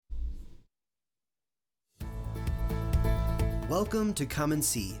Welcome to Come and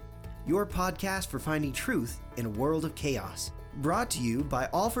See, your podcast for finding truth in a world of chaos. Brought to you by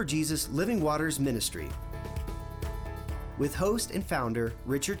All for Jesus Living Waters Ministry. With host and founder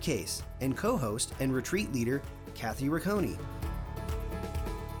Richard Case and co-host and retreat leader Kathy Riccone.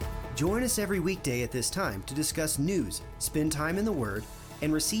 Join us every weekday at this time to discuss news, spend time in the Word,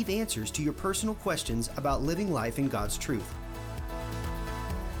 and receive answers to your personal questions about living life in God's truth.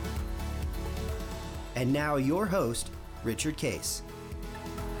 And now your host, Richard Case.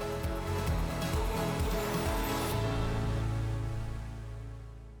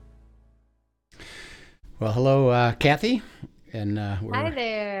 Well, hello, Kathy, and Hi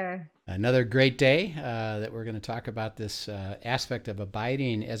there. another great day that we're going to talk about this aspect of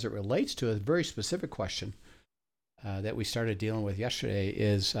abiding as it relates to a very specific question that we started dealing with yesterday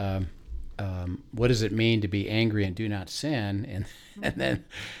is what does it mean to be angry and do not sin? And then,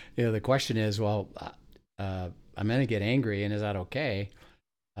 the question is, well, I'm going to get angry, and is that okay?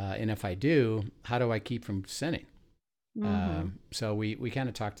 And if I do, how do I keep from sinning? So we kind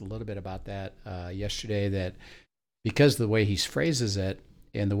of talked a little bit about that yesterday, that because the way he phrases it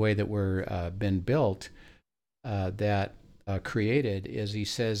and the way that we're been built, created, is he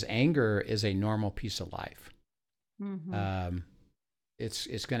says anger is a normal piece of life.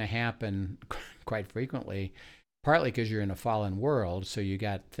 It's going to happen quite frequently, partly because you're in a fallen world, so you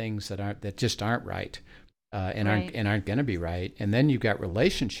got things that just aren't right, and aren't going to be right, and then you've got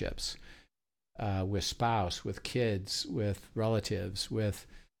relationships with spouse, with kids, with relatives, with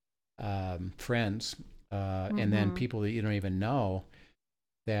friends, and then people that you don't even know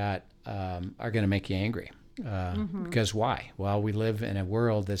that are going to make you angry. Because why? Well, we live in a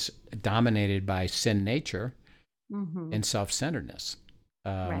world that's dominated by sin nature and self-centeredness.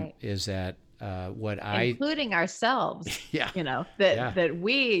 Is that including ourselves? Yeah. That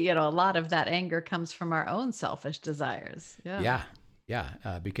we, a lot of that anger comes from our own selfish desires.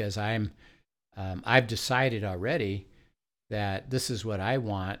 Because I've decided already that this is what I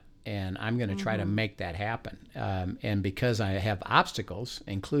want, and I'm going to try to make that happen. And because I have obstacles,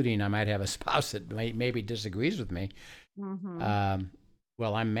 including I might have a spouse that maybe disagrees with me,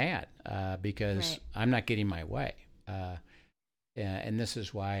 well, I'm mad because I'm not getting my way. And this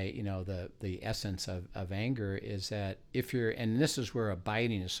is why, the essence of anger is that and this is where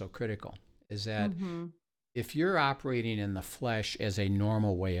abiding is so critical, is that if you're operating in the flesh as a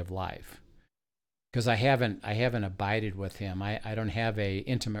normal way of life, because I haven't abided with him. I don't have a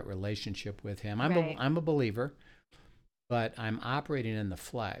intimate relationship with him. I'm a believer, but I'm operating in the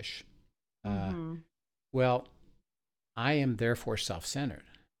flesh. Well, I am therefore self-centered.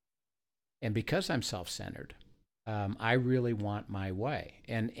 And because I'm self-centered, I really want my way.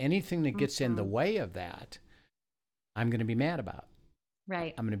 And anything that gets in the way of that, I'm going to be mad about.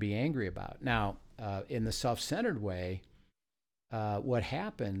 I'm going to be angry about. Now, in the self-centered way, what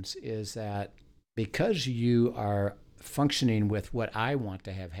happens is that because you are functioning with what I want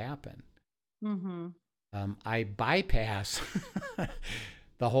to have happen, I bypass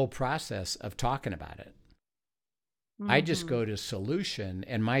the whole process of talking about it. I just go to solution,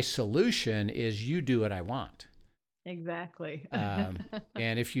 and my solution is you do what I want. Exactly.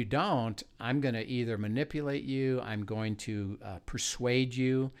 And if you don't, I'm going to either manipulate you, I'm going to persuade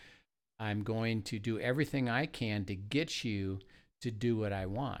you, I'm going to do everything I can to get you to do what I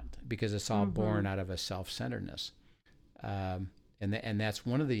want, because it's all born out of a self-centeredness. And that's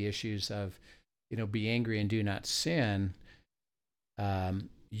one of the issues of, be angry and do not sin.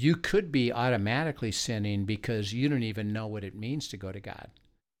 You could be automatically sinning because you don't even know what it means to go to God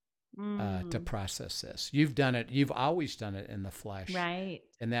to process this. You've done it. You've always done it in the flesh. Right.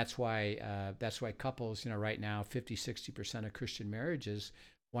 And that's why couples, right now, 50-60% of Christian marriages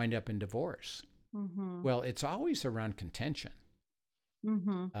wind up in divorce. Well, it's always around contention.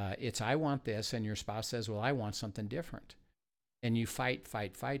 It's I want this, and your spouse says, well, I want something different. And you fight,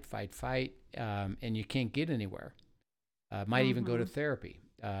 and you can't get anywhere. Might even go to therapy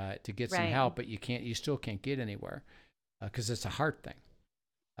to get some help, but you still can't get anywhere because it's a heart thing.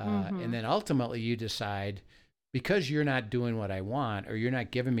 And then ultimately you decide, because you're not doing what I want, or you're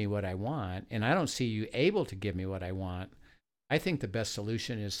not giving me what I want, and I don't see you able to give me what I want, I think the best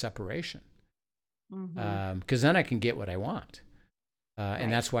solution is separation. Because then I can get what I want.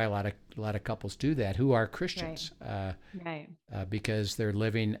 And that's why a lot of couples do that who are Christians, because they're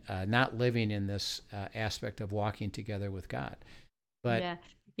not living in this aspect of walking together with God. But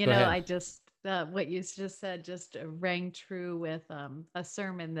I just what you just said just rang true with a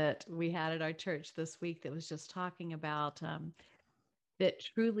sermon that we had at our church this week that was just talking about that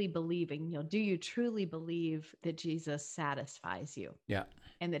truly believing, do you truly believe that Jesus satisfies you Yeah.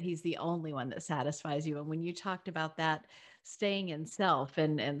 and that he's the only one that satisfies you? And when you talked about that, staying in self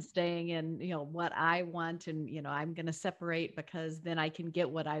and staying in, what I want, and, I'm going to separate because then I can get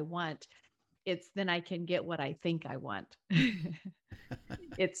what I want. It's then I can get what I think I want.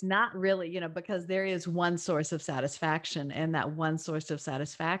 It's not really, because there is one source of satisfaction, and that one source of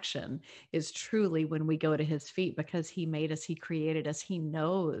satisfaction is truly when we go to his feet, because he made us, he created us, he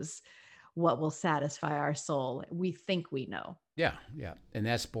knows what will satisfy our soul. We think we know. Yeah. Yeah. And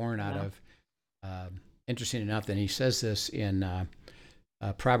that's born out Yeah. of, interesting enough, then he says this in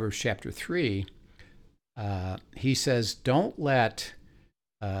Proverbs chapter 3. He says, don't let,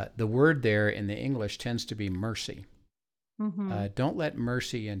 the word there in the English tends to be mercy. Don't let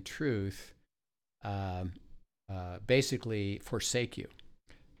mercy and truth basically forsake you,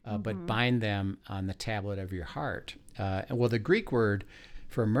 but bind them on the tablet of your heart. Well, the Greek word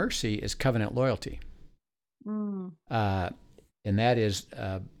for mercy is covenant loyalty. And that is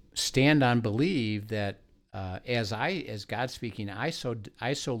stand on, believe that as God speaking, I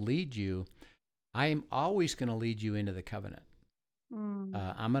so lead you, I am always going to lead you into the covenant.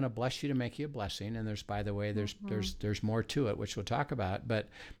 I'm going to bless you to make you a blessing. And by the way, there's more to it, which we'll talk about, but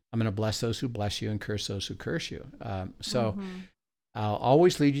I'm going to bless those who bless you and curse those who curse you. So I'll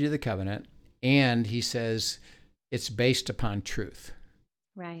always lead you to the covenant. And he says, it's based upon truth.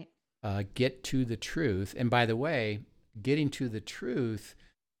 Right. Get to the truth. And by the way, getting to the truth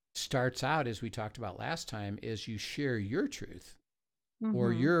starts out, as we talked about last time, is you share your truth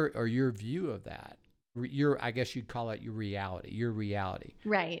or your view of that. I guess you'd call it your reality.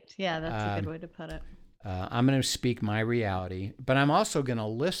 Right. Yeah, that's a good way to put it. I'm going to speak my reality, but I'm also going to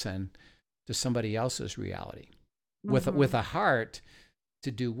listen to somebody else's reality with a heart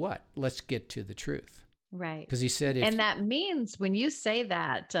to do what? Let's get to the truth. Right. Because he said, and that means when you say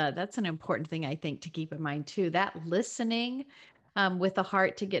that, that's an important thing, I think, to keep in mind too. That listening with a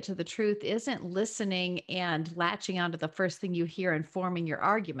heart to get to the truth isn't listening and latching onto the first thing you hear and forming your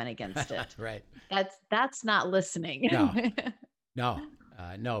argument against it. Right. That's not listening.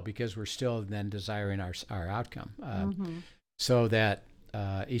 No, because we're still then desiring our outcome. So that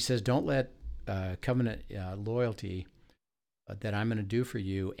he says, don't let covenant loyalty that I'm going to do for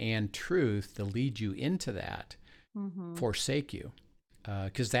you and truth to lead you into that forsake you.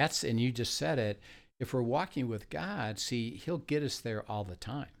 Because and you just said it, if we're walking with God, see, he'll get us there all the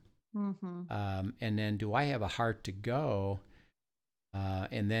time. And then do I have a heart to go?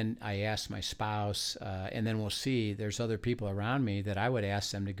 And then I ask my spouse, and then we'll see there's other people around me that I would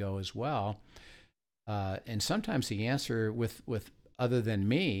ask them to go as well. And sometimes the answer with other than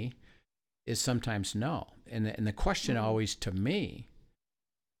me is sometimes no. And the question always to me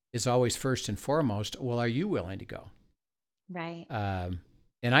is always first and foremost, well, are you willing to go? Right.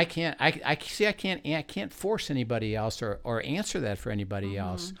 And I can't force anybody else or answer that for anybody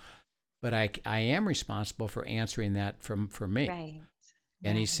else, but I am responsible for answering that for me. Right.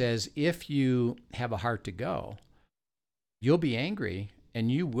 And he says, if you have a heart to go, you'll be angry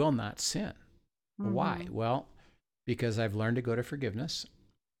and you will not sin. Why? Well, because I've learned to go to forgiveness,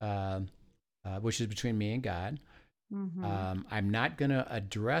 which is between me and God. I'm not going to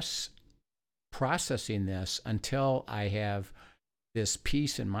address processing this until I have this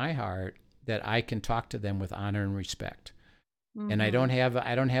peace in my heart that I can talk to them with honor and respect. And I don't have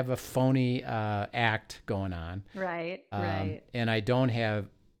a phony act going on. Right. Right. And I don't have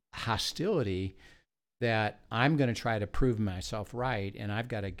hostility that I'm going to try to prove myself right, and I've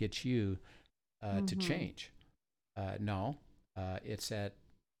got to get you to change. No, it's that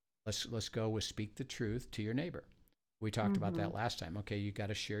let's go with speak the truth to your neighbor. We talked about that last time. Okay, you got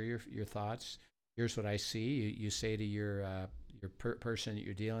to share your thoughts. Here's what I see. You say to your person that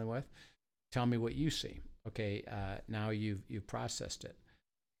you're dealing with, tell me what you see. Okay, now you've processed it.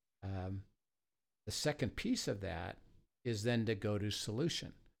 The second piece of that is then to go to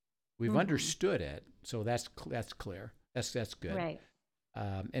solution. We've understood it, so that's clear. That's good. Right.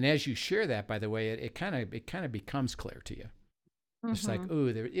 And as you share that, by the way, it kind of becomes clear to you. It's like,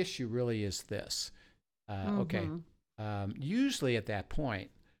 ooh, the issue really is this. Okay. Usually at that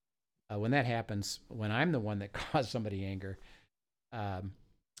point, when that happens, when I'm the one that caused somebody anger,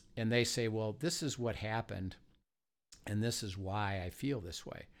 and they say, well, this is what happened, and this is why I feel this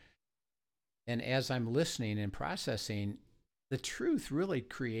way. And as I'm listening and processing, the truth really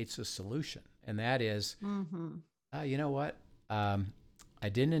creates a solution. And that is, you know what? I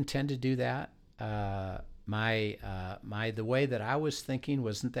didn't intend to do that. The way that I was thinking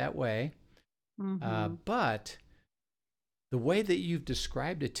wasn't that way. But the way that you've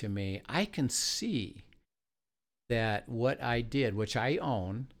described it to me, I can see that what I did, which I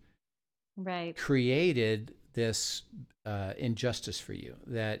own, Right. created this injustice for you,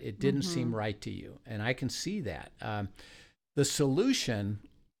 that it didn't seem Mm-hmm. right to you. And I can see that. The solution,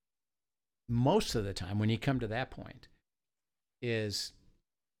 most of the time, when you come to that point, is,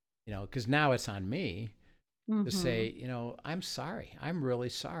 because now it's on me to Mm-hmm. say, I'm sorry. I'm really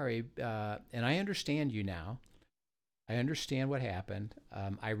sorry. And I understand you now. I understand what happened.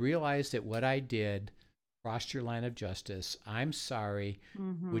 I realized that what I did crossed your line of justice. I'm sorry.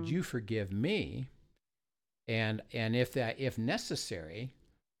 Would Mm-hmm. you forgive me? And if necessary,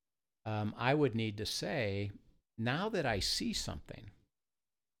 I would need to say, now that I see something,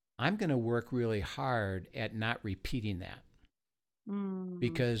 I'm going to work really hard at not repeating that, Mm-hmm.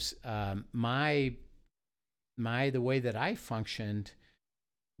 because the way that I functioned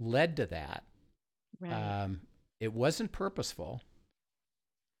led to that. Right. Um, it wasn't purposeful,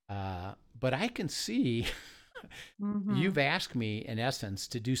 but I can see Mm-hmm. you've asked me, in essence,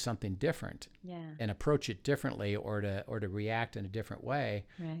 to do something different Yeah. and approach it differently, or to react in a different way.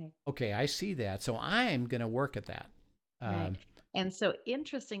 Right. Okay, I see that, so I'm going to work at that. Right. Um, And so,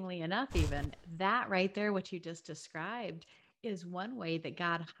 interestingly enough, even that right there, what you just described, is one way that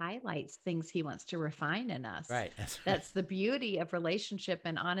God highlights things he wants to refine in us. right, that's right, That's the beauty of relationship.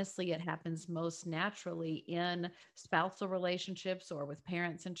 And honestly, it happens most naturally in spousal relationships or with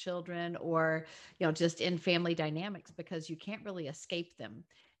parents and children, or, just in family dynamics, because you can't really escape them.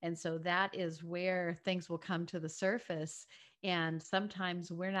 And so that is where things will come to the surface. And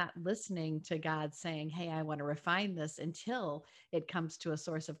sometimes we're not listening to God saying, "Hey, I want to refine this," until it comes to a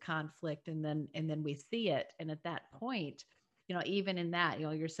source of conflict, and then we see it. And at that point, even in that,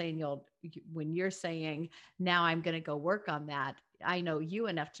 you're saying when you're saying, "Now I'm going to go work on that," I know you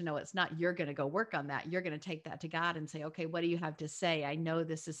enough to know it's not you're going to go work on that. You're going to take that to God and say, "Okay, what do you have to say? I know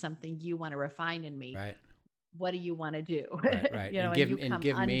this is something you want to refine in me. right, What do you want to do?" right, and And give you and come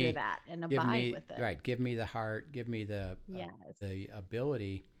give under me, that and abide with it. give me the heart, give me Yes. the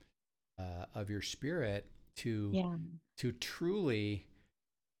ability of your spirit to Yeah. truly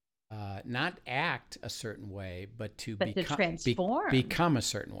not act a certain way, but to But to transform. become a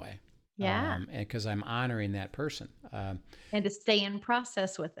certain way, Yeah. and because I'm honoring that person. And to stay in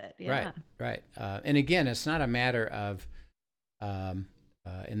process with it. Right, Yeah. right. And again, it's not a matter of, um,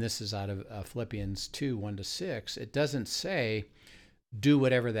 and this is out of Philippians 2:1-6. It doesn't say do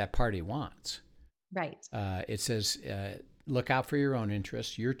whatever that party wants. Right. It says look out for your own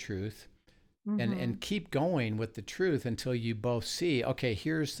interests, your truth, and Mhm. keep going with the truth until you both see, okay,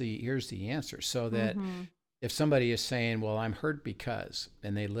 here's the answer. So that Mhm. if somebody is saying, well, I'm hurt because,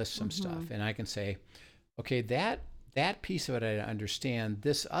 and they list some stuff, Mhm. and I can say, okay, that piece of it I understand.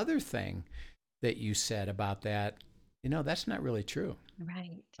 This other thing that you said about that, that's not really true.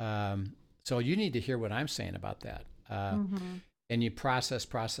 Right. So you need to hear what I'm saying about that. Mhm. And you process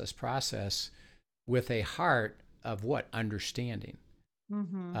with a heart of what? Understanding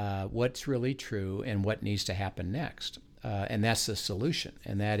Mhm. what's really true and what needs to happen next. And that's the solution.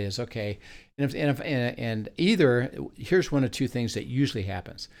 And that is, okay. And either, here's one of two things that usually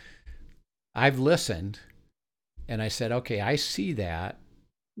happens. I've listened and I said, okay, I see that.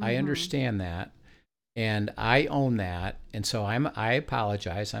 I Mhm. understand that. And I own that. And so I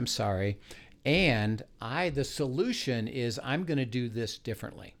apologize. I'm sorry. And the solution is I'm going to do this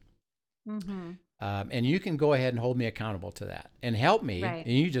differently. Mhm. And you can go ahead and hold me accountable to that and help me. Right.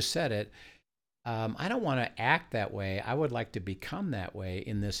 And you just said it. I don't want to act that way. I would like to become that way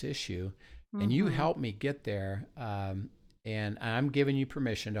in this issue. And you Mhm. help me get there. And I'm giving you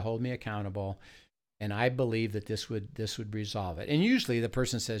permission to hold me accountable. And I believe that this would resolve it. And usually the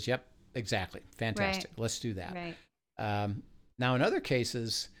person says, "Yep, exactly, Right. fantastic. Let's do that." Right. Um, Now, in other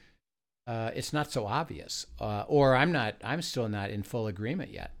cases, it's not so obvious, or I'm still not in full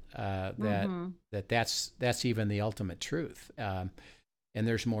agreement yet Mhm. that's even the ultimate truth. And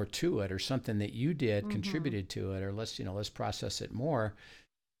there's more to it, or something that you did Mhm. contributed to it, or let's process it more.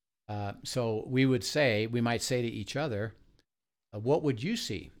 So we might say to each other, what would you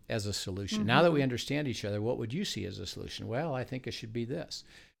see as a solution? Now that we Mhm. understand each other, what would you see as a solution? Well, I think it should be this.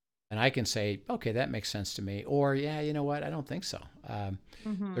 And I can say, okay, that makes sense to me. Or, yeah, you know what? I don't think so.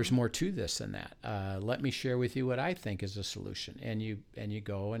 There's Mhm. more to this than that. Let me share with you what I think is a solution. And you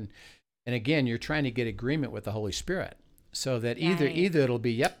go, and again, you're trying to get agreement with the Holy Spirit, so that either Right. it'll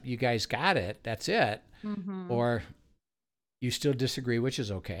be, yep, you guys got it, that's it, Mhm. or you still disagree, which is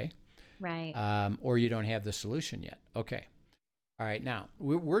okay, Right. or you don't have the solution yet. Okay. All right. Now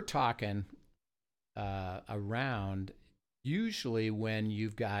we're talking around usually when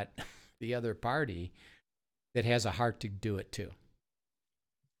you've got the other party that has a heart to do it too.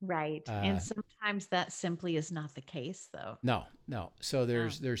 Right. And Uh, sometimes Sometimes that simply is not the case, though. No, no. So Oh,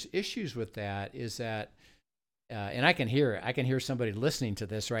 there's issues with that. Is that and I can hear somebody listening to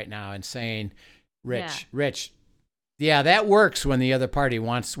this right now and saying, yeah, Rich, yeah, that works when the other party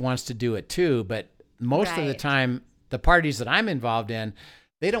wants to do it too, but most of the right. time, the parties that I'm involved in,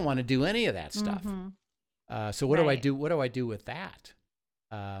 they don't want to do any of that stuff. Mm-hmm. So what do I Right. do? What do I do with that?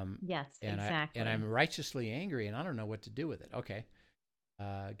 Um, Yes, and exactly. I'm righteously angry, and I don't know what to do with it. Okay,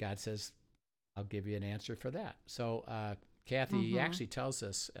 God says, I'll give you an answer for that. So Kathy, he Mm-hmm. actually tells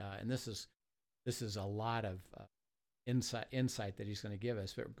us, and this is a lot of insight that he's going to give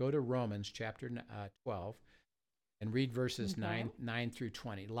us. But go to Romans chapter 12 and read verses Okay. 9 through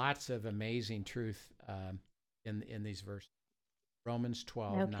 20. Lots of amazing truth in these verses. Romans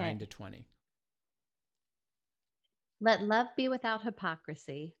 12, 9 to Okay. 20. Let love be without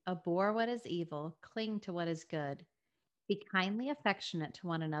hypocrisy. Abhor what is evil. Cling to what is good. Be kindly affectionate to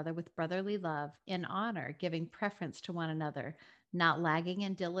one another with brotherly love, in honor, giving preference to one another, not lagging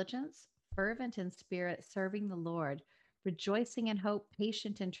in diligence, fervent in spirit, serving the Lord, rejoicing in hope,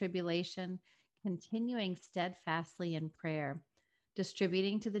 patient in tribulation, continuing steadfastly in prayer,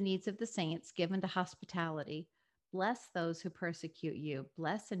 distributing to the needs of the saints, given to hospitality. Bless those who persecute you.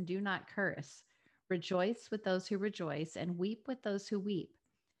 Bless and do not curse. Rejoice with those who rejoice, and weep with those who weep.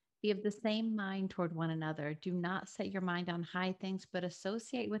 Be of the same mind toward one another. Do not set your mind on high things, but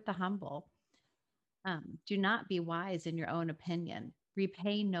associate with the humble. Do not be wise in your own opinion.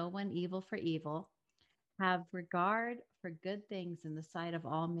 Repay no one evil for evil. Have regard for good things in the sight of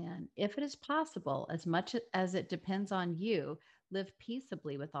all men. If it is possible, as much as it depends on you, live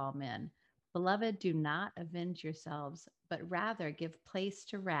peaceably with all men. Beloved, do not avenge yourselves, but rather give place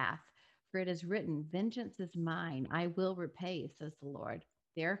to wrath. For it is written, vengeance is mine, I will repay, says the Lord.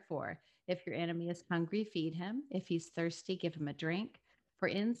 Therefore, if your enemy is hungry, feed him. If he's thirsty, give him a drink. For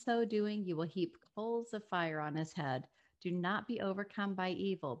in so doing, you will heap coals of fire on his head. Do not be overcome by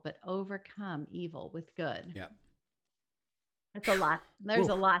evil, but overcome evil with good. Yeah. That's a lot. There's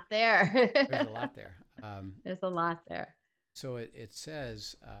Woo, a lot there's a there. lot there. There's a lot there. So it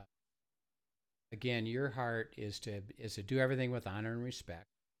says again, your heart is to do everything with honor and respect.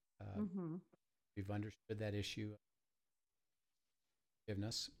 Uh, Mm-hmm. we've understood that issue of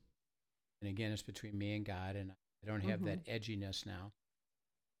forgiveness, and again, it's between me and God, and I don't have Mm-hmm. that edginess now,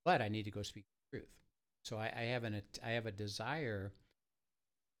 but I need to go speak the truth. So I have a desire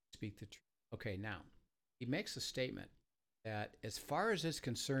to speak the truth. Okay, now he makes a statement that as far as it's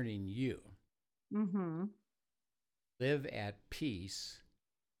concerning you, Mm-hmm. live at peace.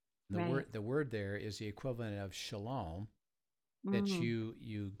 Right. The word there is the equivalent of shalom, that Mm-hmm.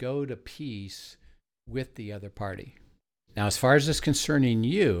 you go to peace with the other party. Now, as far as it's concerning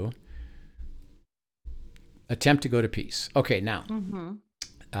you, attempt to go to peace. Okay, now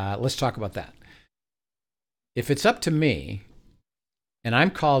Mm-hmm. let's talk about that. If it's up to me and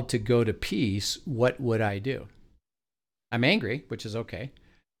I'm called to go to peace, what would I do? I'm angry, which is okay,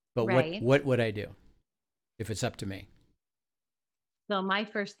 but what Right. what would I do if it's up to me? So my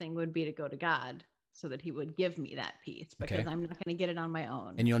first thing would be to go to God so that he would give me that peace because Okay, I'm not going to get it on my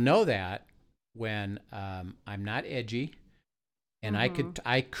own. and you'll know that when I'm not edgy, and Mm-hmm.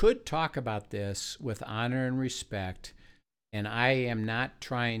 I could talk about this with honor and respect, and I am not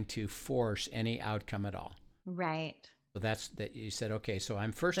trying to force any outcome at all. Right. So that's that. You said, okay, so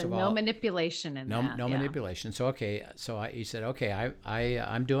I'm first So of no all, manipulation in that. no Yeah. manipulation. So okay, he said, okay,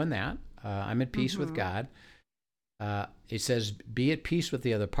 I'm doing that. I'm at peace with Mm-hmm. God. It says, be at peace with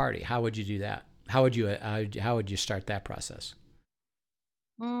the other party. How would you do that? How would you start that process?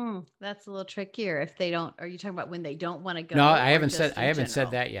 That's a little trickier if they don't. Are you talking about when they don't want to No, go or just I in haven't said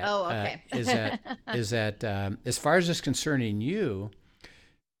general? that yet. Oh, okay. Is that as far as it's concerning you?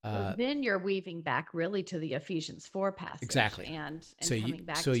 So Uh, then you're weaving back really to the Ephesians 4 passage exactly. and So coming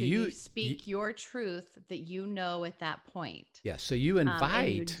back so to you you speak your truth that you know at that point. yeah. So you And you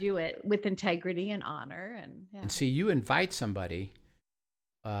invite do it with integrity and honor and and yeah. see you invite somebody.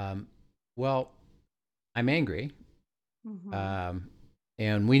 Um, well, I'm angry, Hmm. um,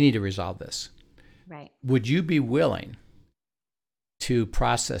 and we need to resolve this. Right. Would you be willing to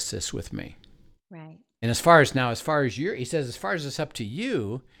process this with me? Right. And as far as he says, as far as it's up to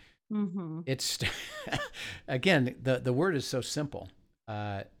you, Hmm. it's again, the word is so simple.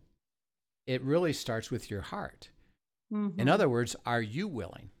 Uh, it really starts with your heart. In Hmm. other words, are you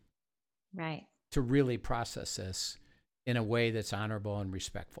willing Right. to really process this in a way that's honorable and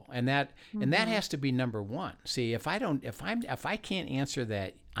respectful? And that Hmm. has to be number one. See, if I can't answer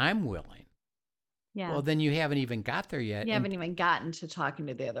that I'm willing, Yeah. well, then you haven't even got there yet, You and haven't even gotten to talking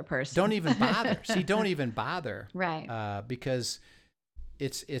to the other don't person. even bother. See, don't even bother, Right. because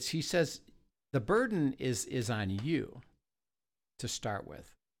it's he says the burden is on you to start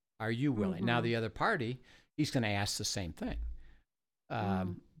with. Are you willing? Now, the other party, he's going to ask the same thing.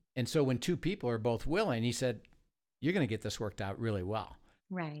 And so when two people are both willing, he said, you're going to get this worked out really well.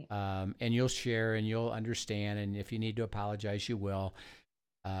 Right. And you'll share and you'll understand. And if you need to apologize, you will.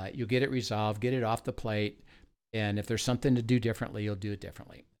 You'll get it resolved, get it off the plate. And if there's something to do differently, you'll do it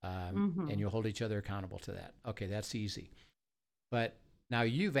differently. And you'll hold each other accountable to that. Okay, that's easy. But now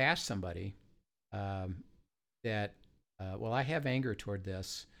you've asked somebody that, well, I have anger toward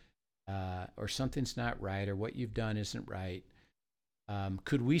this, or something's not right, or what you've done isn't right.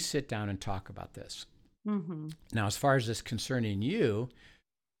 Could we sit down and talk about this? Now, as far as this concerning you,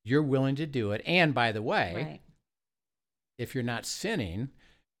 you're willing to do it. And by the way, if you're not sinning,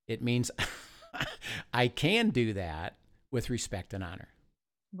 it means I can do that with respect and honor.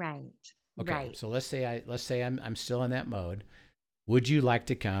 Right. Okay. Right. So let's say I'm still in that mode. Would you like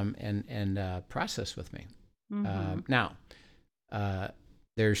to come and process with me? Now,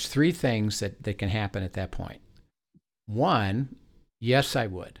 there's three things that can happen at that point. One, yes, I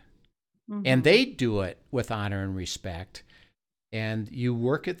would. And they do it with honor and respect. And you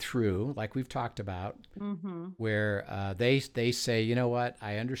work it through, like we've talked about, where they say, you know what,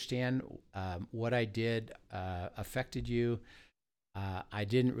 I understand what I did affected you. I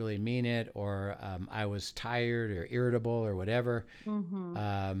didn't really mean it, or I was tired or irritable or whatever.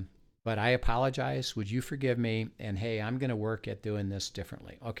 But I apologize. Would you forgive me? And hey, I'm going to work at doing this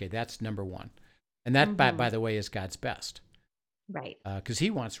differently. Okay, that's number one. And that, by the way, is God's best. Right. Because he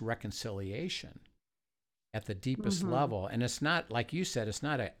wants reconciliation at the deepest level. And it's not, like you said, it's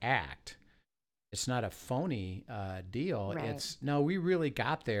not an act. It's not a phony deal. Right. It's, no, we really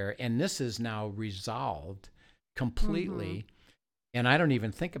got there. And this is now resolved completely. And I don't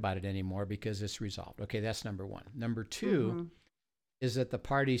even think about it anymore because it's resolved. Okay, that's number one. Number two is that the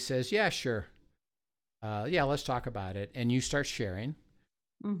party says, yeah, sure. Yeah, let's talk about it. And you start sharing.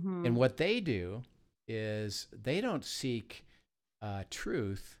 And what they do is they don't seek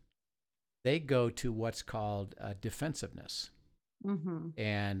truth. They go to what's called defensiveness.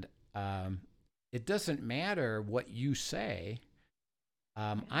 And it doesn't matter what you say.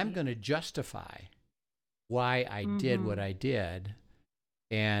 I'm going to justify why I did what I did,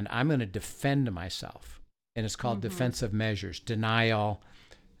 and I'm going to defend myself. And it's called defensive measures: denial,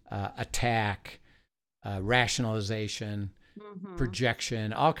 attack, rationalization,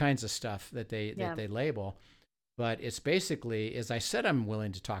 projection, all kinds of stuff that they label. But it's basically, as I said, I'm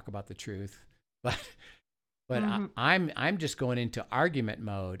willing to talk about the truth, but I'm just going into argument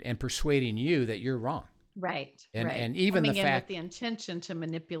mode and persuading you that you're wrong. Right. And even coming the in fact, with the intention to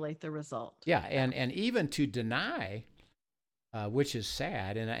manipulate the result. yeah, and even to deny, which is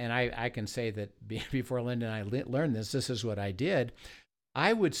sad. And I can say that before Linda and I learned this is what I did.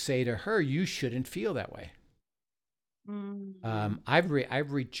 I would say to her, you shouldn't feel that way.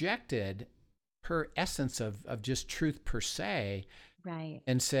 I've rejected her essence of just truth per se, right,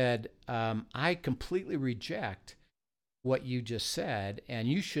 and said, I completely reject what you just said, and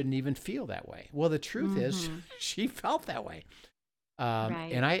you shouldn't even feel that way. Well, the truth is, she felt that way. Right.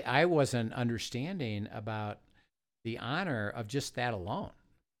 And I wasn't understanding about the honor of just that alone.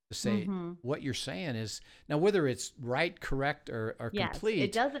 To say what you're saying is, now whether it's right, correct, or yes, complete.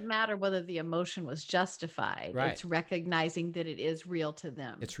 it doesn't matter whether the emotion was justified. Right. It's recognizing that it is real to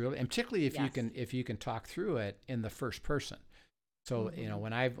them. It's real, and particularly if you can talk through it in the first person. So you know,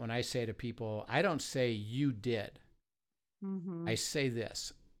 when I say to people, I don't say you did. I say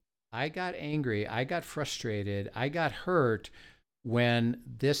this: I got angry, I got frustrated, I got hurt when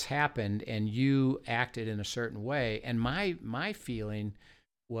this happened, and you acted in a certain way, and my feeling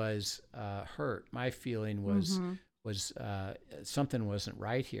was hurt. My feeling was something wasn't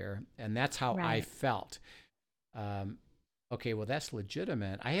right here, and that's how I felt. Okay, well, that's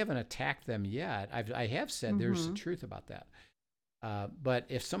legitimate. I haven't attacked them yet. I have said there's the truth about that. But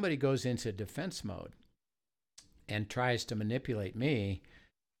if somebody goes into defense mode and tries to manipulate me,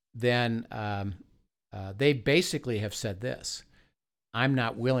 then they basically have said this: I'm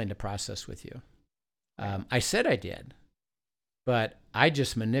not willing to process with you. I said I did, but I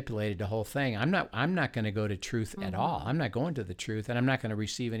just manipulated the whole thing. I'm not going to go to truth at all. I'm not going to the truth, and I'm not going to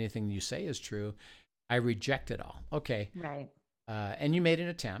receive anything you say is true. I reject it all. Okay. Right. And you made an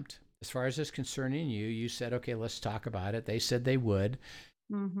attempt. As far as it's concerning you, you said, okay, let's talk about it. They said they would,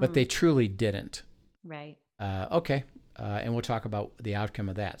 but they truly didn't. Right. Okay. And we'll talk about the outcome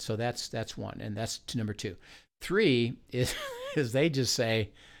of that. So that's one, and that's number two. Three is they just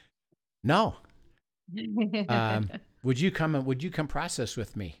say, no. Would you come process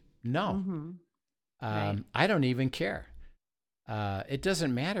with me? No. Right. I don't even care. It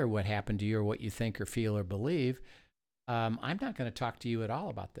doesn't matter what happened to you or what you think or feel or believe. I'm not going to talk to you at all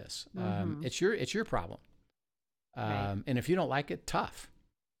about this. It's your problem. Right. And if you don't like it, tough.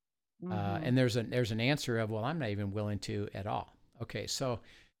 Mhm. And there's an answer of, well, I'm not even willing to at all. Okay, so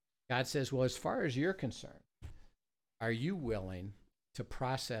God says, well, as far as you're concerned, are you willing to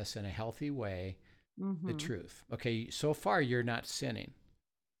process in a healthy way the Mhm. truth? Okay, so far you're not sinning,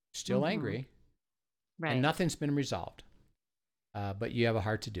 still Mhm. angry, and Right. nothing's been resolved, but you have a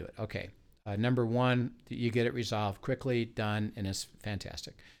heart to do it. Okay, number one, you get it resolved quickly, done, and it's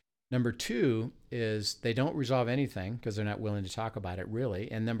fantastic. Number two is they don't resolve anything because they're not willing to talk about it,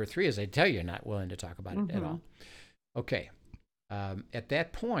 really. And number three is they tell you you're not willing to talk about it at all. Mhm. Okay, at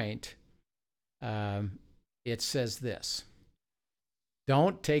that point, it says this: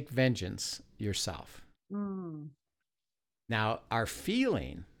 don't take vengeance yourself. Mm. Now, our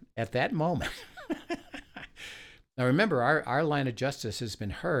feeling at that moment, now remember, our line of justice has been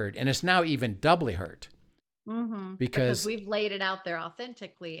heard, and it's now even doubly heard Because because we've laid it out there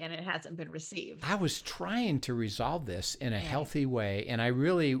authentically and it hasn't been received. I was trying to resolve this in a Right. healthy way, and I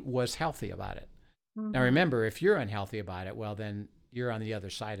really was healthy about it. Now, Mhm. remember, if you're unhealthy about it, well, then you're on the other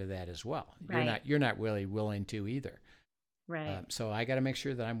side of that as well. Right. You're not really willing to either. Right. So I got to make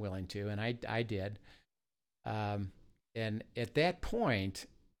sure that I'm willing to, and I did. And at that point,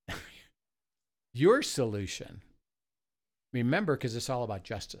 your solution, remember, because it's all about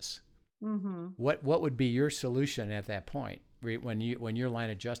justice. Mhm. What would be your solution at that point when your line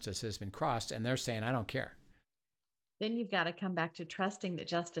of justice has been crossed and they're saying, I don't care? Then you've got to come back to trusting that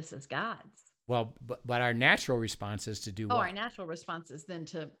justice is God's. Well, but our natural response is to do Oh, what? our natural response is then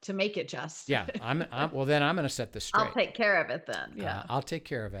to make it just. Yeah, well, then I'm going to set this straight. I'll take care of it then. Yeah. I'll take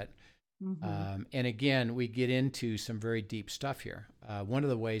care of it. Mhm. And again, we get into some very deep stuff here. One of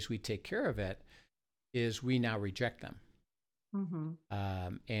the ways we take care of it is we now reject them. Mhm.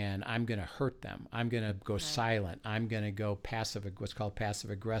 And I'm going to hurt them. I'm going to go Right. silent. I'm going to go passive, what's called passive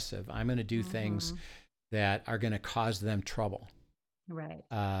aggressive. I'm going to do things Mhm. that are going to cause them trouble. Right.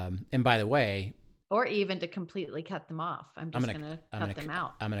 And by the way, Or even to completely cut them off. I'm just going to cut them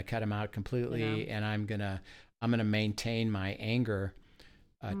out. I'm going to cut them out completely, and I'm going to maintain my anger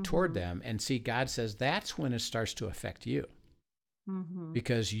toward them. And see, God says that's when it starts to affect you,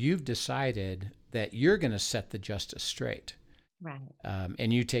 because you've decided that you're going to set the justice straight. Right.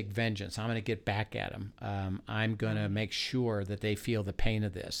 And you take vengeance. I'm going to get back at them. I'm going to make sure that they feel the pain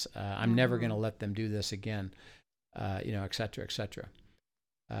of this. I'm never going to let them do this again, et cetera, et cetera.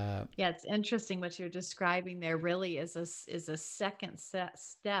 Yeah, it's interesting what you're describing there really is a second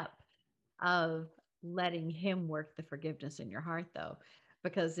step of letting him work the forgiveness in your heart, though,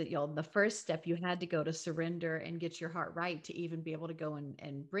 because the first step you had to go to surrender and get your heart right to even be able to go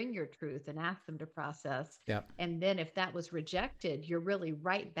and bring your truth and ask them to process. Yep. And then if that was rejected, you're really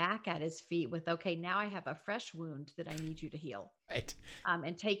right back at his feet with, okay, now I have a fresh wound that I need you to heal. Right.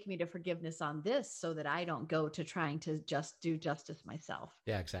 And take me to forgiveness on this so that I don't go to trying to just do justice myself.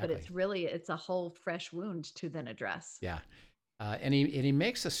 Yeah, But exactly. it's a whole fresh wound to then address. Yeah. And he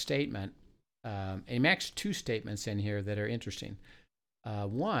makes a statement. And he makes two statements in here that are interesting.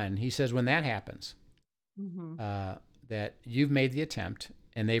 One, he says, when that happens, that you've made the attempt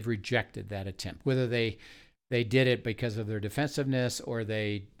and they've rejected that attempt, whether they did it because of their defensiveness or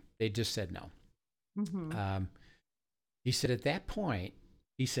they just said no. He said at that point,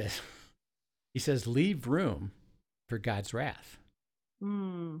 he says, leave room for God's wrath.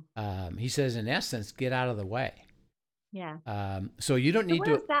 He says, in essence, get out of the way. Yeah. So you don't So need what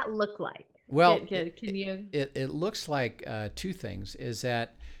to. does that look like? Well, can you? It looks like two things. Is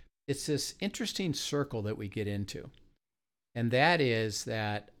that it's this interesting circle that we get into, and that is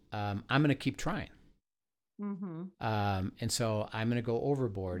that I'm going to keep trying. And so I'm going to go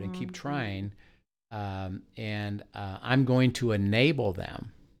overboard and keep trying, and I'm going to enable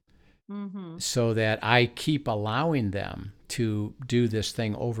them so that I keep allowing them to do this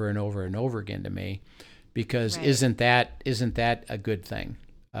thing over and over and over again to me, because Right. isn't that a good thing?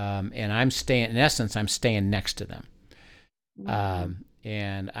 And I'm staying next to them.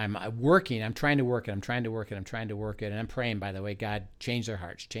 And I'm trying to work it. And I'm praying, by the way, God, change their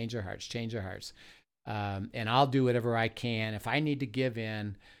hearts. And I'll do whatever I can. If I need to give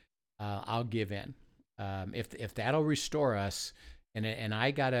in, I'll give in. If that'll restore us, and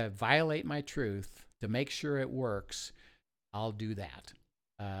I got to violate my truth to make sure it works, I'll do that.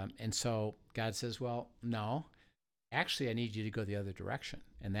 And so God says, well, no, actually, I need you to go the other direction.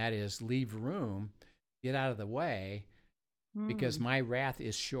 And that is leave room, get out of the way, because my wrath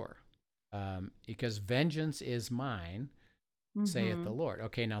is sure. Because vengeance is mine, saith the Lord.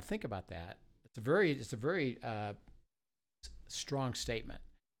 Okay, now think about that. It's a very strong statement.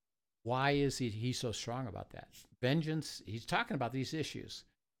 Why is he so strong about that? Vengeance, he's talking about these issues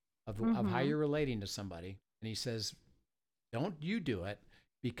of how you're relating to somebody. And he says, don't you do it,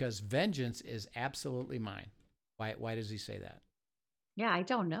 because vengeance is absolutely mine. Why does he say that? Yeah, I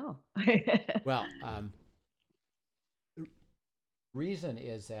don't know. Well, reason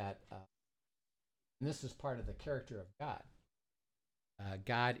is that, and this is part of the character of God.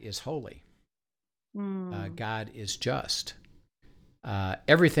 God is holy. God is just.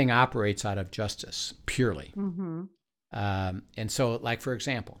 Everything operates out of justice purely. And so, like, for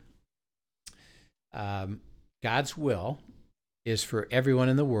example, God's will is for everyone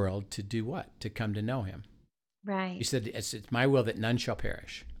in the world to do what? To come to know him. Right. He said, it's my will that none shall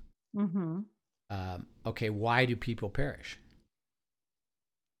perish. Okay, why do people perish?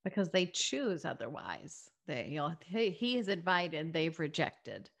 Because they choose otherwise. He has invited, they've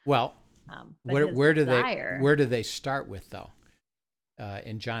rejected. Well, But where do they start with, though?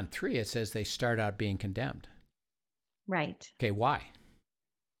 In John 3, it says they start out being condemned. Right. Okay, why?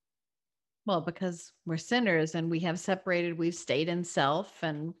 Well, because we're sinners and we have separated, we've stayed in self,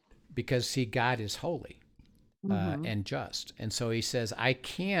 and because, see, God is holy and just. And so he says, I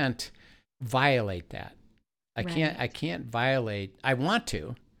can't violate that. I can't violate. I want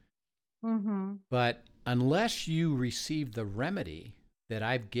to, but unless you receive the remedy that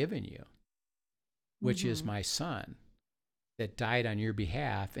I've given you, which is my son that died on your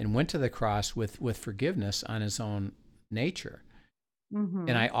behalf and went to the cross with forgiveness on his own nature.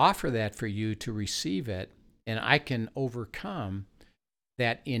 And I offer that for you to receive it, and I can overcome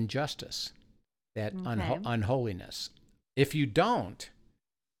that injustice, that unholiness. If you don't,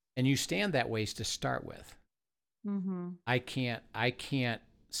 and you stand that ways to start with, I can't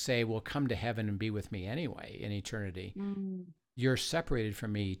say, well, come to heaven and be with me anyway in eternity. You're separated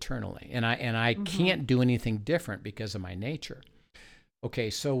from me eternally, and I can't do anything different because of my nature. Okay,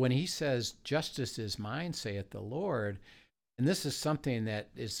 so when he says, justice is mine, saith the Lord, and this is something that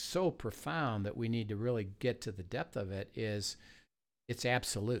is so profound that we need to really get to the depth of it, is it's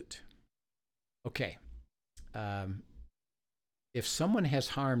absolute. Okay, if someone has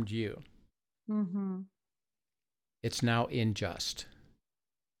harmed you, it's now unjust.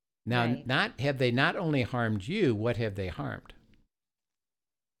 Now, have they not only harmed you, what have they harmed?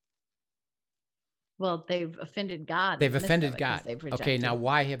 Well, they've offended God. They've offended God. Okay, now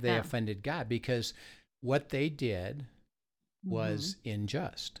why have they offended God? Because what they did was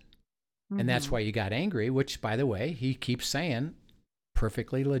unjust. And that's why you got angry, which, by the way, he keeps saying,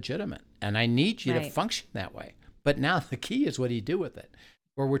 perfectly legitimate. And I need you to function that way. But now the key is, what do you do with it?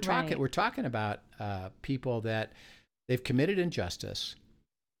 Where we're talking about people that they've committed injustice,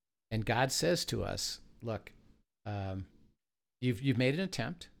 and God says to us, look, you've made an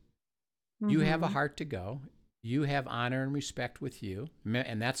attempt. You have a heart to go. You have honor and respect with you.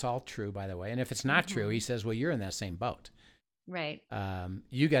 And that's all true, by the way. And if it's not true, he says, well, you're in that same boat. Right.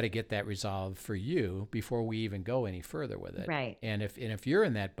 You got to get that resolved for you before we even go any further with it. Right. And if you're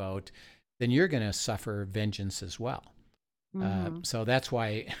in that boat, then you're going to suffer vengeance as well. So that's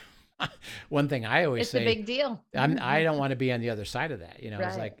why one thing I always say, it's a big deal. I don't want to be on the other side of that.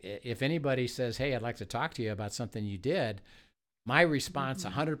 It's like, if anybody says, hey, I'd like to talk to you about something you did, my response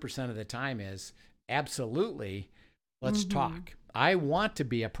 100% of the time is, absolutely, let's talk. I want to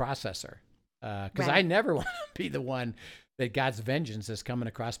be a processor, because I never want to be the one that God's vengeance is coming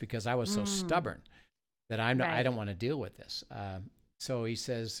across because I was so stubborn that I don't want to deal with this. So he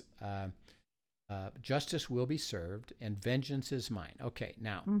says, justice will be served and vengeance is mine. Okay,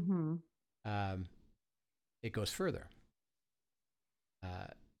 now it goes further.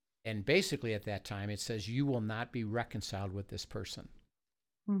 And basically at that time, it says, you will not be reconciled with this person.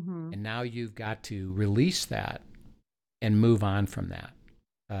 And now you've got to release that and move on from that.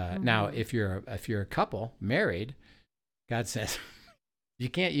 Now, if you're a couple married, God says, you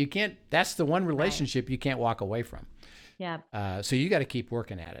can't, that's the one relationship you can't walk away from. Yeah. So you got to keep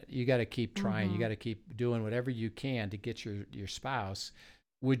working at it. You got to keep trying. You got to keep doing whatever you can to get your spouse.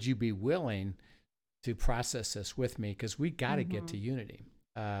 Would you be willing to process this with me? Because we got to get to unity.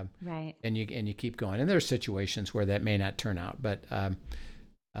 Right. And you keep going. And there's situations where that may not turn out, but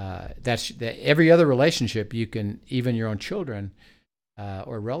every other relationship you can, even your own children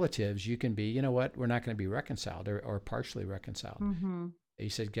or relatives, you can be, you know what, we're not going to be reconciled or partially reconciled. He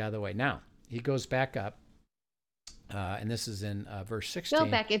said, get out of the way. Now, he goes back up, and this is in verse 16. Go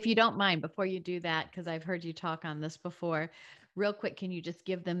back, if you don't mind, before you do that, because I've heard you talk on this before. Real quick, can you just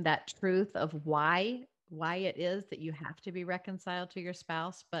give them that truth of why it is that you have to be reconciled to your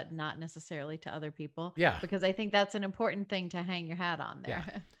spouse, but not necessarily to other people? Yeah. Because I think that's an important thing to hang your hat on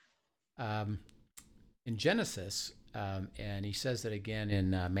there. Yeah. In Genesis, and he says that again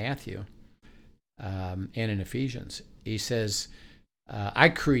in Matthew and in Ephesians. He says, I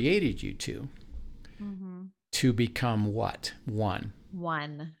created you to become what? One.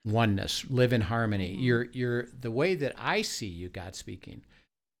 Oneness, live in harmony. You're the way that I see you, God speaking,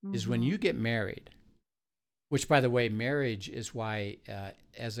 is when you get married, which, by the way, marriage is why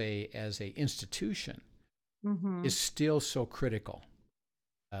as a institution is still so critical.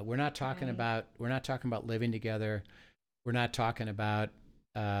 We're not talking about living together. We're not talking about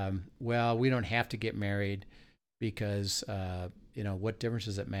well, we don't have to get married because what difference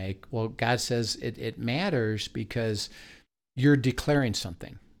does it make? Well, God says it matters because you're declaring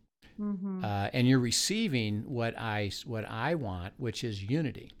something, and you're receiving what I want, which is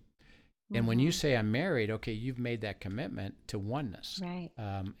unity. And when you say I'm married, okay, you've made that commitment to oneness, Right.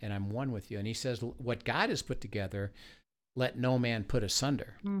 And I'm one with you. And he says, what God has put together, let no man put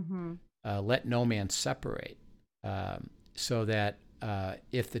asunder. Let no man separate. So that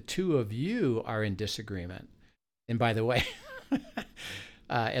if the two of you are in disagreement, and by the way,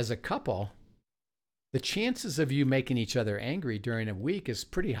 as a couple, the chances of you making each other angry during a week is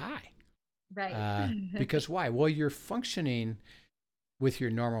pretty high. Right. Because why? Well, you're functioning with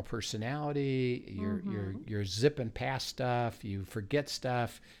your normal personality. You're zipping past stuff. You forget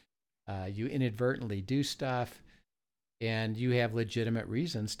stuff. You inadvertently do stuff. And you have legitimate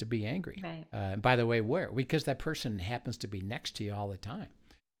reasons to be angry. Right. By the way, where? Because that person happens to be next to you all the time.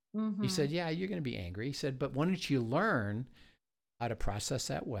 He said, yeah, you're going to be angry. He said, but why don't you learn how to process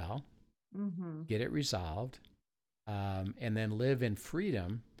that well, get it resolved, and then live in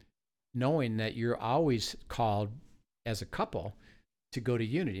freedom, knowing that you're always called as a couple to go to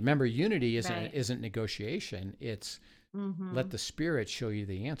unity. Remember, unity isn't negotiation. It's let the Spirit show you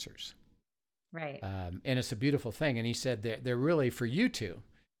the answers. Right. And it's a beautiful thing. And he said they're really, for you two,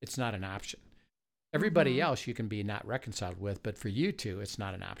 it's not an option. Everybody else you can be not reconciled with, but for you two, it's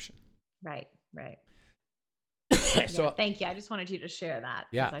not an option. Right. So thank you. I just wanted you to share that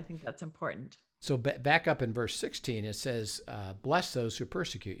because I think that's important. So back up in verse 16, it says, bless those who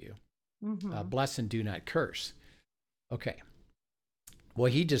persecute you. Bless and do not curse. Okay. Well,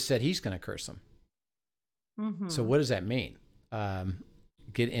 he just said he's going to curse them. So what does that mean? And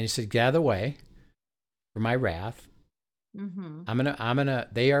he said, get out of the way for my wrath.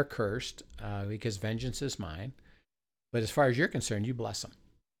 They are cursed because vengeance is mine. But as far as you're concerned, you bless them.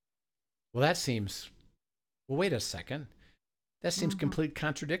 Well, wait a second. That seems complete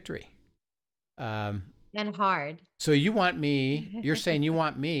contradictory. And hard. So you're saying you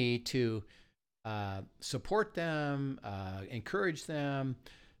want me to support them, encourage them,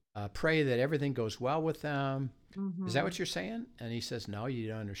 pray that everything goes well with them. Is that what you're saying? And he says, no, you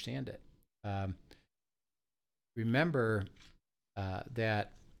don't understand it. Remember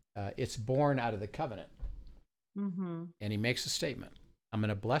that it's born out of the covenant. And he makes a statement. I'm going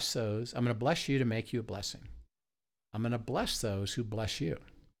to bless those. I'm going to bless you to make you a blessing. I'm going to bless those who bless you.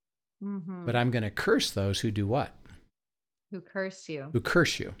 But I'm going to curse those who do what? Who curse you. Who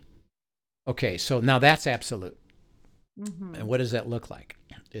curse you. Okay, so now that's absolute. And what does that look like?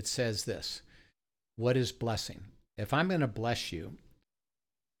 It says this. What is blessing? If I'm going to bless you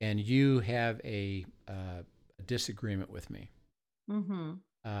and you have a disagreement with me,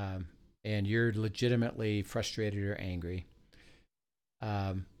 and you're legitimately frustrated or angry,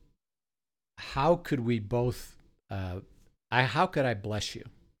 how could we both, how could I bless you?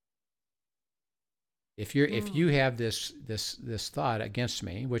 If you have this thought against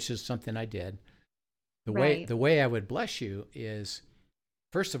me, which is something I did, the way I would bless you is,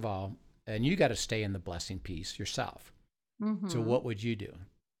 first of all, and you got to stay in the blessing piece yourself. So what would you do?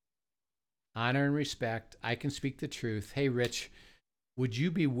 Honor and respect. I can speak the truth. Hey, Rich, would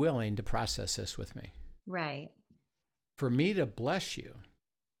you be willing to process this with me? Right. For me to bless you,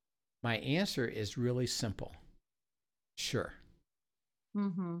 my answer is really simple. Sure.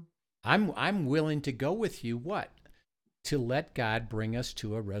 I'm willing to go with you, what? To let God bring us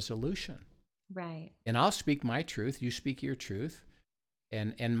to a resolution. Right. And I'll speak my truth, you speak your truth.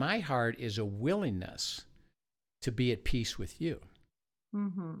 And my heart is a willingness to be at peace with you.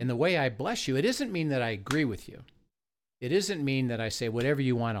 And the way I bless you, it doesn't mean that I agree with you. It doesn't mean that I say, whatever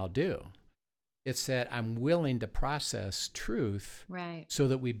you want, I'll do. It's that I'm willing to process truth so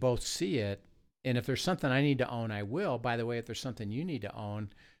that we both see it. And if there's something I need to own, I will. By the way, if there's something you need to own,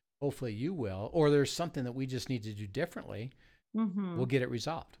 hopefully you will. Or there's something that we just need to do differently, we'll get it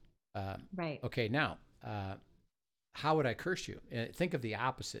resolved. Okay, now, how would I curse you? Think of the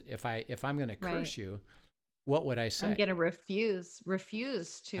opposite. If I'm going to curse you, what would I say? I'm going to refuse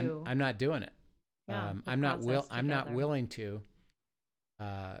to. I'm not doing it. I'm not willing to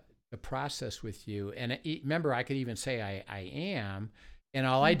to process with you. And remember, I could even say I am, and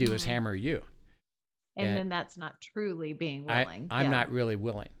all I do is hammer you. And then that's not truly being willing. I'm not really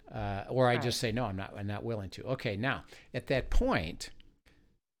willing. Or I Right. just say, no, I'm not willing to. Okay, now, at that point,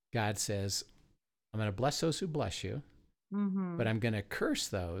 God says, I'm going to bless those who bless you, but I'm going to curse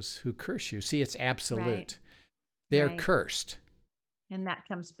those who curse you. See, it's absolute. Right. They're Right. cursed. And that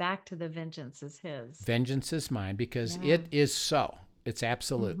comes back to the vengeance is his. Vengeance is mine because Yeah. it is so. It's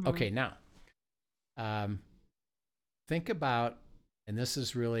absolute. Okay, now, think about, and this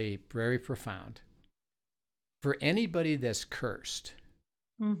is really very profound, for anybody that's cursed,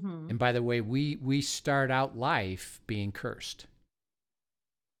 and by the way, we start out life being cursed.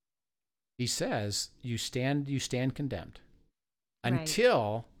 He says, you stand condemned Right.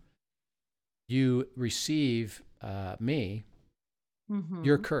 until you receive me.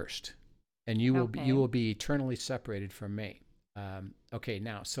 You're cursed, and you will be eternally separated from me. Okay,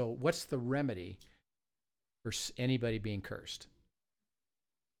 now, so what's the remedy for anybody being cursed?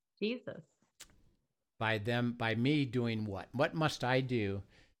 Jesus. By me doing what? What must I do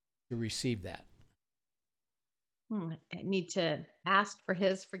to receive that? I need to ask for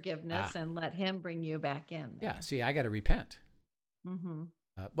his forgiveness and let him bring you back in. Yeah, see, I got to repent.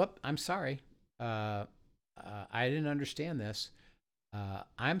 I'm sorry. I didn't understand this.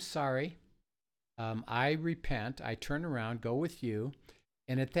 I'm sorry. I repent. I turn around, go with you.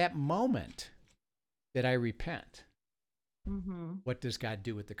 And at that moment that I repent, what does God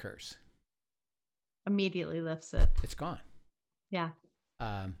do with the curse? Immediately lifts it. It's gone. Yeah.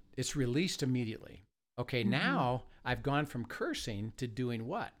 It's released immediately. Okay, now I've gone from cursing to doing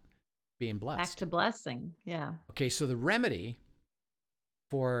what? Being blessed. Back to blessing. Yeah. Okay, so the remedy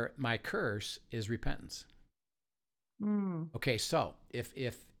for my curse is repentance. Okay, so if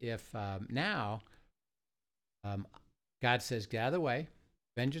now God says, get out of the way,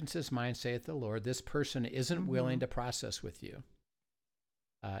 vengeance is mine, saith the Lord. This person isn't willing to process with you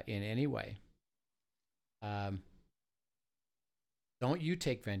in any way. Don't you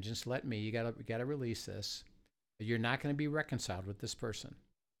take vengeance. Let me. You gotta release this. You're not going to be reconciled with this person,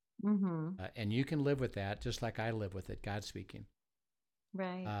 and you can live with that just like I live with it. God speaking.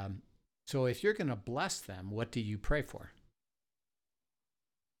 Right. So if you're going to bless them, what do you pray for?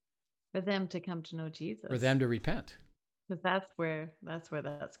 For them to come to know Jesus. For them to repent. Because that's where that's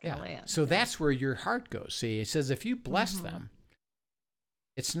going to land. So that's where your heart goes. See, it says if you bless them,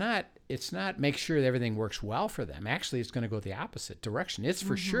 it's not make sure that everything works well for them. Actually, it's going to go the opposite direction. It's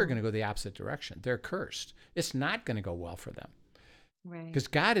for sure going to go the opposite direction. They're cursed. It's not going to go well for them. Right. Because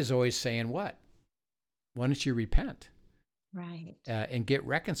God is always saying what? Why don't you repent? Right. And get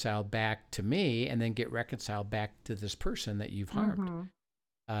reconciled back to me, and then get reconciled back to this person that you've harmed.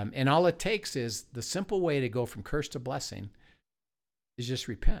 And all it takes is the simple way to go from curse to blessing is just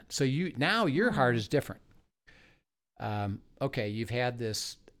repent. So now your heart is different. Okay, you've had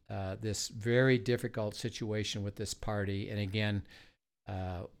this very difficult situation with this party, and again,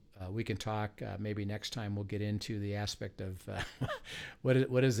 we can talk maybe next time. We'll get into the aspect of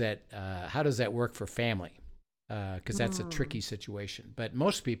what is that? How does that work for family? Because that's a tricky situation. But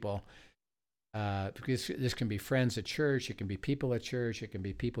most people, because this can be friends at church, it can be people at church, it can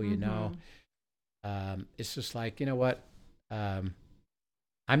be people you know. It's just like, you know what? I'm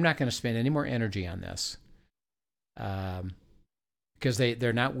not going to spend any more energy on this because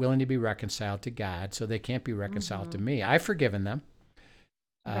they're not willing to be reconciled to God, so they can't be reconciled to me. I've forgiven them.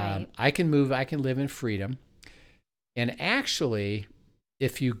 Right. I can move. I can live in freedom. And actually,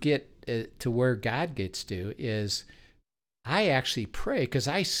 if you get to where God gets to, is I actually pray because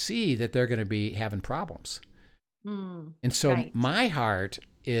I see that they're going to be having problems. And so my heart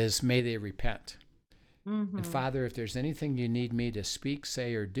is, may they repent. And Father, if there's anything you need me to speak,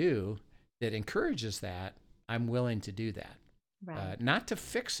 say, or do that encourages that, I'm willing to do that. Right. Not to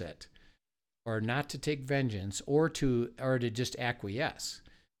fix it, or not to take vengeance, or to just acquiesce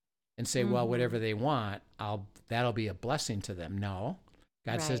and say, well, whatever they want, that'll be a blessing to them. No,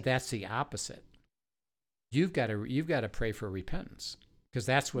 God says that's the opposite. You've got to pray for repentance, because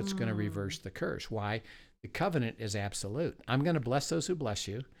that's what's going to reverse the curse. Why? The covenant is absolute. I'm going to bless those who bless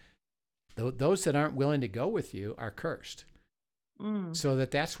you. Those that aren't willing to go with you are cursed. So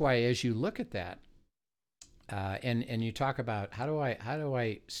that's why, as you look at that, and you talk about how do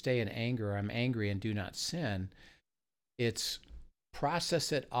I stay in anger? I'm angry and do not sin. It's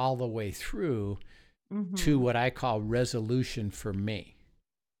process it all the way through to what I call resolution for me,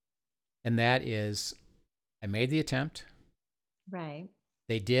 and that is, I made the attempt. Right.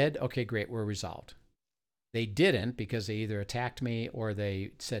 They did. Okay, great. We're resolved. They didn't because they either attacked me or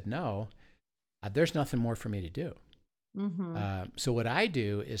they said no. There's nothing more for me to do. Mm-hmm. So what I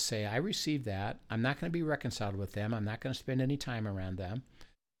do is say, I received that. I'm not going to be reconciled with them. I'm not going to spend any time around them.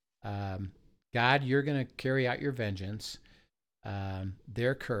 God, you're going to carry out your vengeance.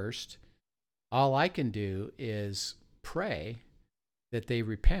 They're cursed. All I can do is pray that they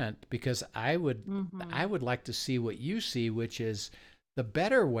repent, because I would like to see what you see, which is the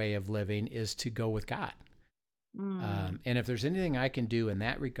better way of living is to go with God. And if there's anything I can do in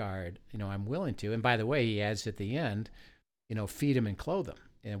that regard, I'm willing to. And by the way, he adds at the end, feed them and clothe them,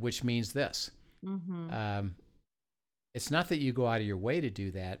 and which means this. It's not that you go out of your way to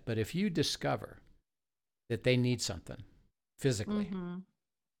do that, but if you discover that they need something physically,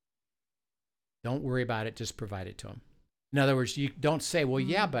 don't worry about it. Just provide it to them. In other words, you don't say, well,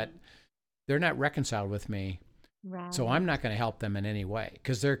 yeah, but they're not reconciled with me, Right. so I'm not going to help them in any way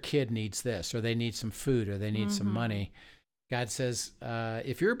because their kid needs this, or they need some food, or they need some money. God says,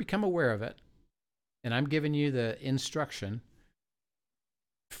 if you're become aware of it, and I'm giving you the instruction,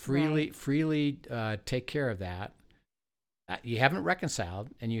 freely take care of that. You haven't reconciled,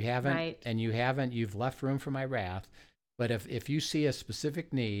 and you haven't, you've left room for my wrath. But if you see a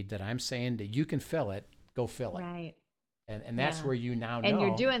specific need that I'm saying that you can fill it, go fill it. Right. And that's where you now know. And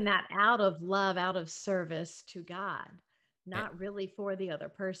you're doing that out of love, out of service to God, not really for the other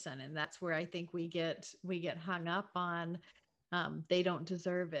person. And that's where I think we get hung up on, they don't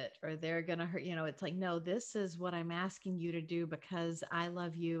deserve it, or they're going to hurt. It's like, no, this is what I'm asking you to do because I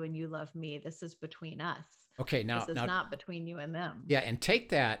love you and you love me. This is between us. Okay. Now, this is not between you and them. Yeah. And take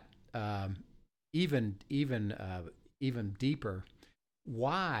that, even deeper.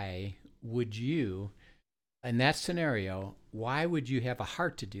 Why would you, in that scenario, why would you have a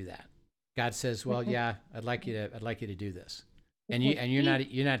heart to do that? God says, well, yeah, I'd like you to do this. And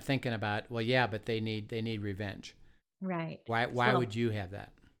you're not thinking about, well, yeah, but they need revenge. Right. Why would you have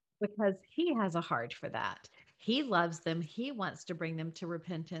that? Because he has a heart for that. He loves them. He wants to bring them to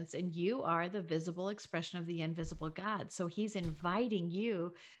repentance, and you are the visible expression of the invisible God. So he's inviting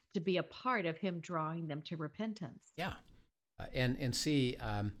you to be a part of him drawing them to repentance. Yeah. And see,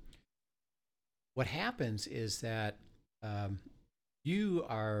 what happens is that you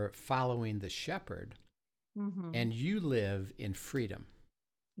are following the shepherd, and you live in freedom.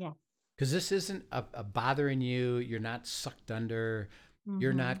 Yeah. Because this isn't a bothering you. You're not sucked under.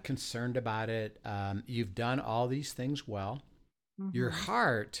 You're not concerned about it. You've done all these things well. Your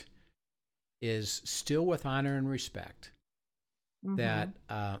heart is still with honor and respect. That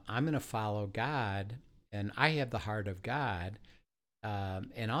I'm going to follow God, and I have the heart of God,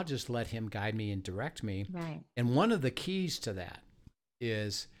 and I'll just let him guide me and direct me. Right. And one of the keys to that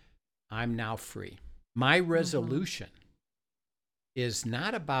is I'm now free. My resolution is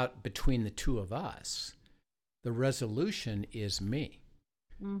not about between the two of us. The resolution is me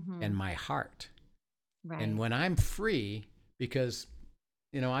and my heart. Right. And when I'm free, because,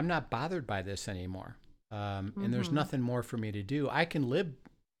 I'm not bothered by this anymore, and there's nothing more for me to do, I can live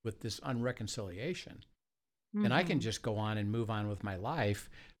with this unreconciliation, and I can just go on and move on with my life.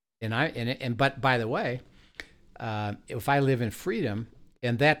 But by the way, if I live in freedom,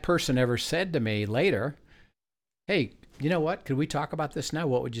 and that person ever said to me later, hey, you know what? Could we talk about this now?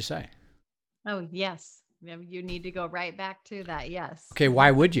 What would you say? Oh, yes. You need to go right back to that. Yes. Okay. Why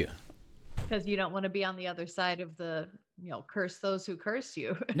would you? Because you don't want to be on the other side of the, curse those who curse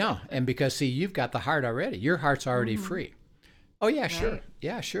you. No. And because, see, you've got the heart already. Your heart's already free. Oh, yeah, sure. Right.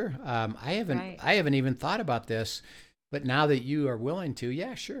 Yeah, sure. I haven't even thought about this, but now that you are willing to,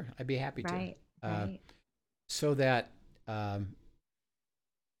 yeah, sure. I'd be happy to. Right. So that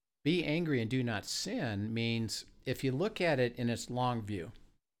be angry and do not sin means, if you look at it in its long view,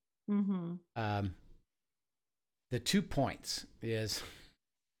 the 2 points is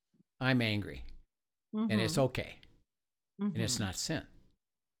I'm angry and it's okay and it's not sin.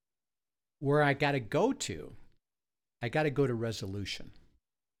 Where I got to go to resolution.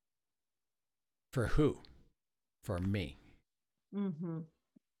 For who? For me.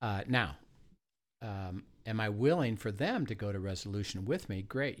 Now, am I willing for them to go to resolution with me?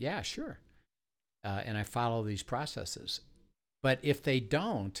 Great. Yeah, sure. And I follow these processes. But if they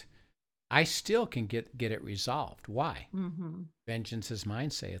don't, I still can get it resolved. Why? Vengeance is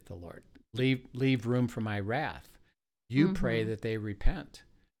mine, saith the Lord. Leave room for my wrath. You pray that they repent.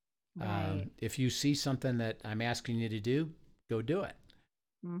 Right. If you see something that I'm asking you to do, go do it.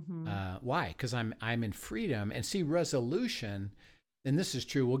 Why? Because I'm in freedom. And see, resolution, and this is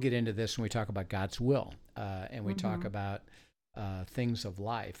true, we'll get into this when we talk about God's will, and we talk about things of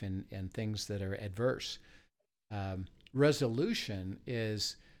life and things that are adverse. Resolution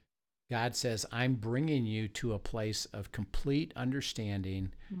is, God says, I'm bringing you to a place of complete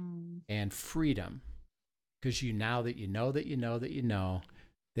understanding and freedom because now that you know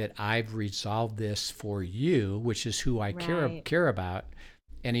that I've resolved this for you, which is who I Right. care about.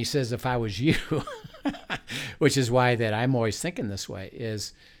 And he says, if I was you, which is why that I'm always thinking this way,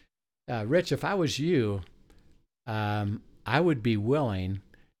 is, Rich, if I was you, I would be willing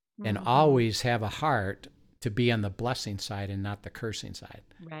and Mhm. always have a heart to be on the blessing side and not the cursing side.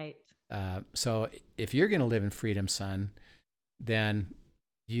 Right. So if you're going to live in freedom, son, then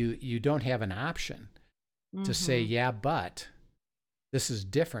you don't have an option to say, Mhm. yeah, but this is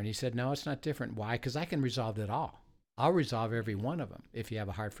different. He said, no, it's not different. Why? Because I can resolve it all. I'll resolve every one of them if you have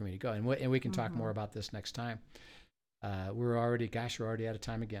a heart for me to go. And we can talk more about this next time. We're already out of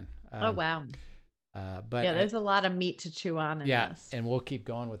time again. Oh, wow. But Yeah, there's a lot of meat to chew on in this. and we'll keep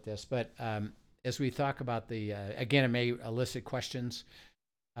going with this. But as we talk about again, it may elicit questions.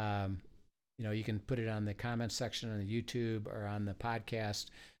 You can put it on the comments section on the YouTube or on the podcast.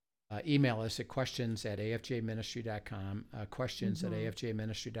 Email us at questions@afjministry.com,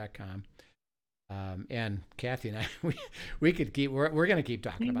 questions@afjministry.com. And Kathy and I, we could keep, we're going to keep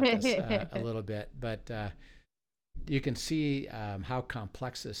talking about this a little bit, but you can see how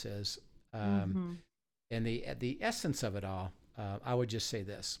complex this is. And the essence of it all, I would just say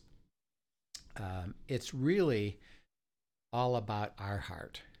this. It's really all about our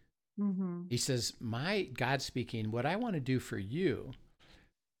heart. He says, my God speaking, what I want to do for you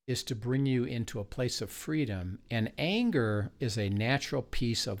is to bring you into a place of freedom. And anger is a natural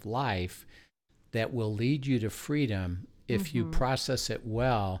piece of life that will lead you to freedom if you process it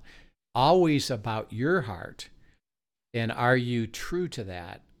well, always about your heart. And are you true to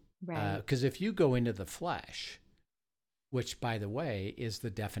that? Right. Because if you go into the flesh, which, by the way, is the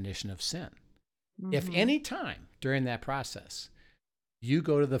definition of sin, if any time during that process you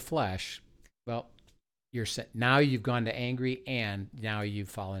go to the flesh, well, you're sin. Now you've gone to angry, and now you've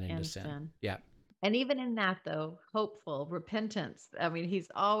fallen into sin. Yeah. And even in that, though, hopeful repentance. I mean, he's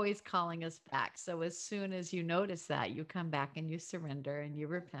always calling us back. So as soon as you notice that, you come back and you surrender and you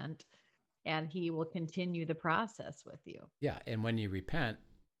repent, and he will continue the process with you. Yeah. And when you repent,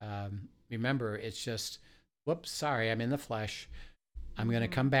 remember, it's just, whoops, sorry, I'm in the flesh. I'm going to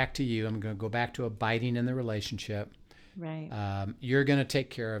come back to you. I'm going to go back to abiding in the relationship. Right. You're going to take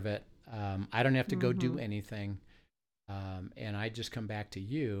care of it. I don't have to go do anything. And I just come back to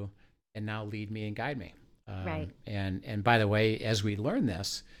you, and now lead me and guide me. Right. And by the way, as we learn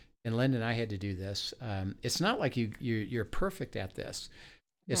this, and Linda and I had to do this, it's not like you're perfect at this.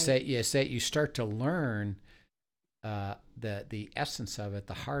 It's that you start to learn the essence of it,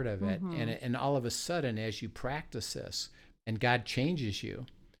 the heart of it, and all of a sudden, as you practice this, and God changes you.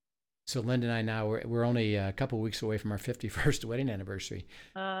 So Linda and I now we're only a couple of weeks away from our 51st wedding anniversary.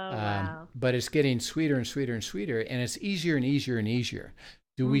 Oh, wow. But it's getting sweeter and sweeter and sweeter, and it's easier and easier and easier.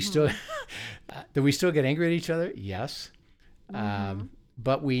 Do we still get angry at each other? Yes.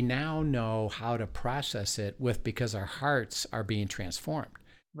 But we now know how to process it because our hearts are being transformed.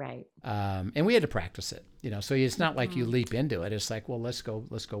 Right. And we had to practice it, So it's not like you leap into it. It's like, well, let's go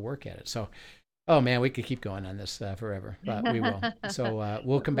work at it. So, oh man, we could keep going on this forever, but we will. So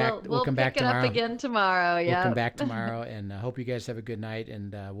we'll come back. We'll come back tomorrow. We'll pick it up again tomorrow. Yeah. We'll come back tomorrow, and hope you guys have a good night.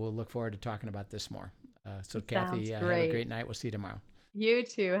 And we'll look forward to talking about this more. So Kathy, have a great night. We'll see you tomorrow. You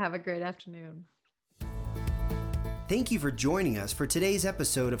too. Have a great afternoon. Thank you for joining us for today's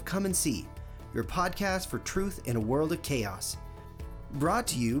episode of Come and See, your podcast for truth in a world of chaos. Brought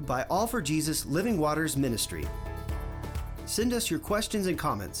to you by All for Jesus Living Waters Ministry. Send us your questions and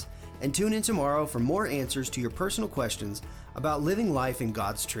comments, and tune in tomorrow for more answers to your personal questions about living life in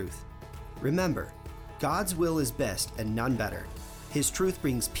God's truth. Remember, God's will is best and none better. His truth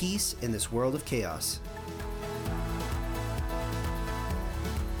brings peace in this world of chaos.